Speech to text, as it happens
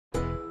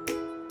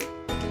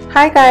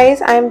Hi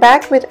guys, I am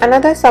back with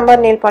another summer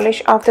nail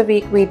polish of the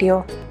week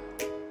video.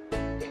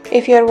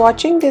 If you are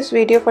watching this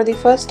video for the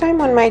first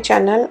time on my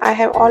channel, I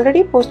have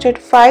already posted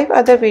 5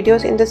 other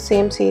videos in the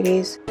same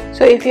series.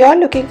 So if you are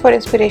looking for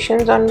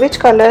inspirations on which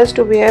colors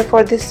to wear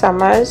for this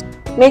summers,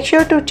 make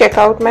sure to check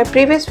out my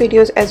previous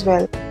videos as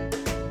well.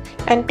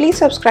 And please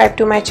subscribe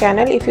to my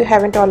channel if you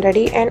haven't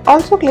already, and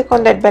also click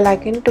on that bell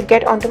icon to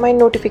get onto my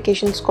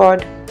notification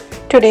squad.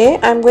 Today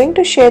I am going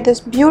to share this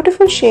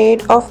beautiful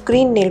shade of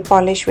green nail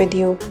polish with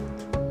you.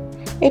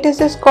 It is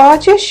this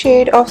gorgeous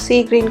shade of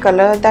sea green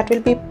color that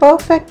will be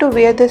perfect to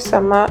wear this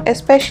summer,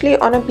 especially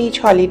on a beach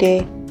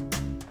holiday.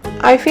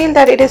 I feel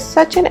that it is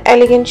such an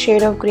elegant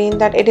shade of green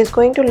that it is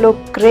going to look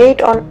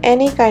great on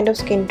any kind of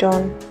skin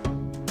tone.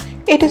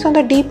 It is on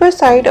the deeper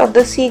side of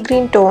the sea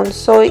green tones,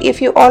 so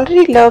if you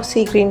already love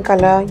sea green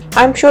color,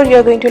 I am sure you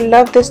are going to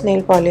love this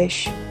nail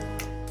polish.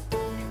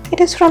 It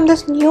is from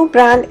this new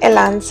brand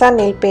Elanza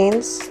nail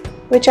paints,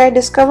 which I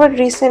discovered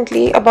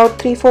recently about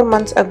 3-4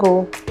 months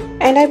ago,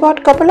 and I bought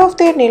a couple of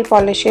their nail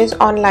polishes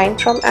online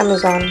from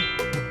Amazon.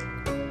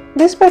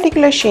 This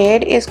particular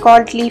shade is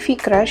called Leafy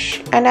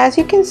Crush, and as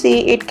you can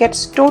see, it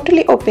gets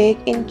totally opaque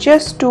in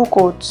just 2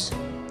 coats.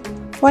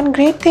 One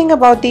great thing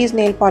about these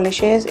nail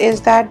polishes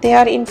is that they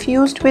are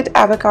infused with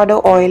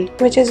avocado oil,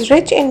 which is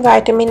rich in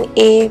vitamin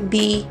A,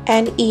 B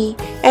and E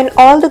and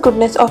all the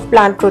goodness of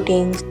plant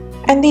proteins.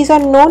 And these are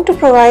known to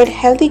provide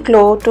healthy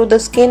glow to the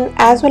skin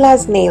as well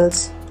as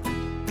nails.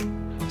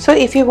 So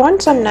if you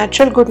want some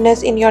natural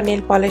goodness in your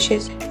nail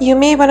polishes, you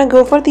may want to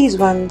go for these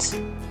ones.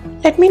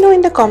 Let me know in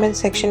the comment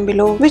section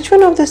below which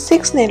one of the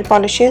 6 nail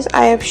polishes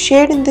I have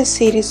shared in this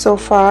series so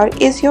far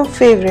is your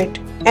favorite.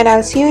 And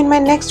I'll see you in my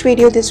next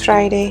video this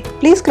Friday.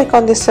 Please click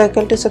on this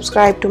circle to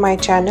subscribe to my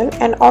channel,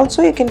 and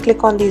also you can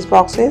click on these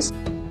boxes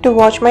to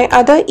watch my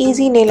other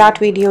easy nail art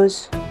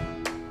videos.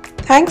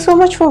 Thanks so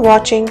much for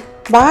watching.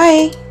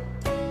 Bye!